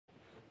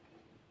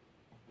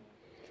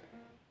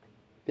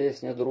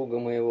Песня друга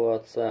моего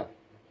отца,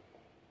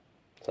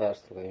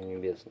 царство его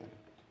небесное.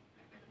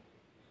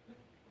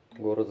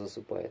 «Город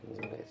засыпает»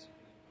 называется.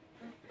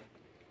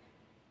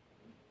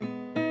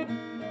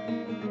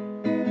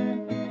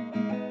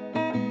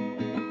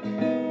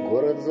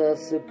 Город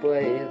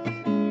засыпает,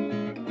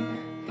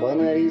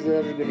 фонари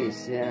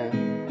зажглись,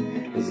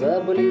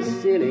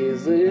 заблестели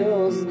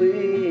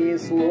звезды,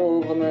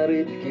 словно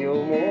рыбки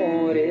в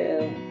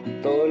море.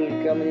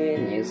 Только мне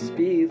не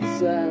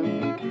спится,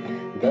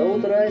 до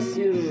утра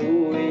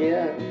сижу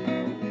я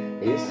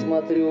и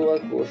смотрю в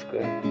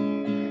окошко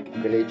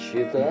в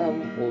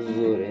клетчатом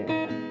узоре.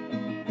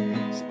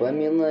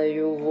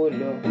 Вспоминаю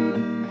волю,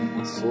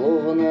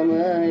 словно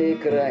на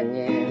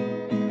экране,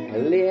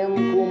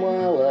 Ленку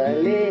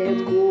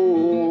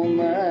малолетку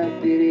на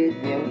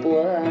переднем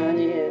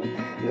плане.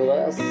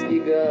 Глазки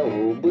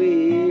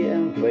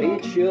голубые,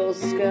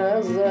 прическа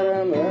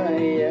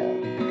озорная,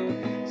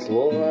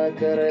 словно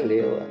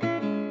королева,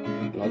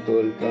 но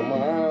только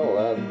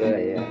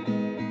молодая.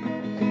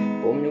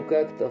 Помню,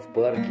 как-то в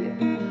парке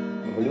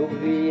в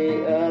любви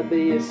ей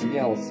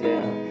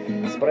объяснялся.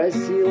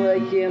 Спросила,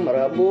 кем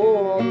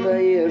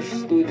работаешь,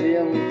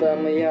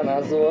 студентом я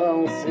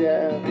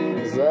назвался.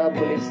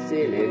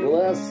 Заблестели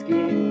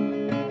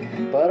глазки,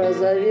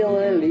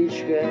 порозовела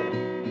личка,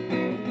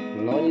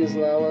 но не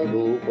знала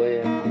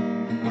глупая,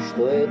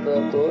 что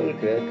это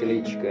только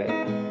кличка.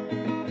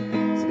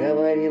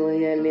 Сговорила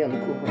я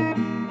Ленку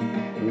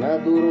на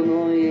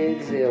дурное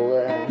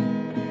дело.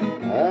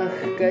 Ах,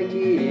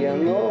 какие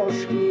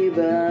ножки,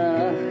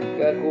 да ах,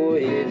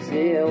 какое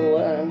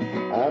тело.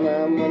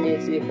 Она мне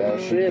тихо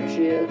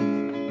шепчет,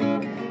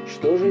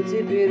 что же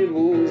теперь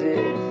будет?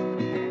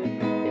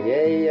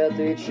 Я ей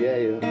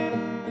отвечаю,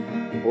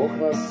 Бог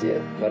нас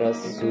всех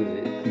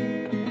рассудит.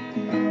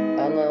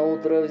 А на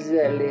утро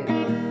взяли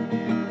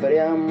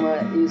прямо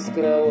из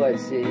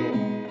кровати.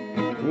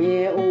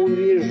 Не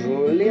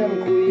увижу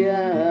Ленку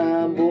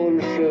я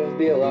больше в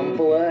белом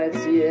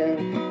платье.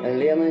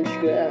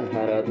 Леночка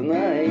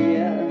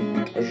родная,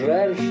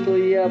 жаль, что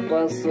я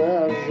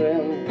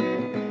посажен.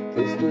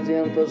 Ты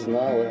студента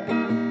знала,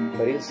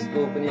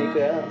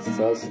 преступника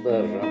со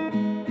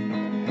стажем.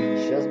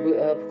 Сейчас бы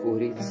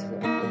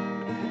обкуриться,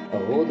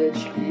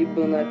 водочки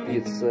бы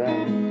напиться.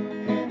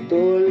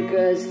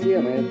 Только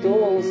стены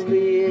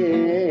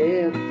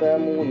толстые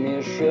тому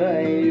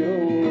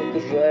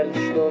мешают. Жаль,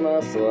 что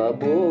на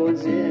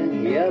свободе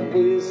я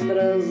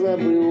быстро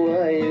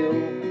забываю,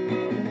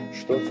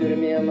 что в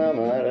тюрьме на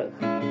нарах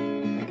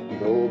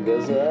долго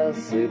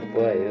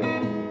засыпаю.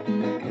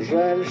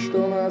 Жаль,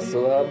 что на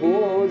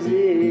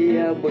свободе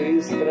я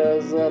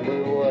быстро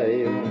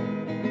забываю,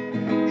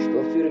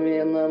 что в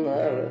тюрьме на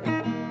нарах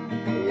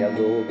я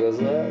долго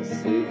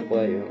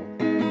засыпаю.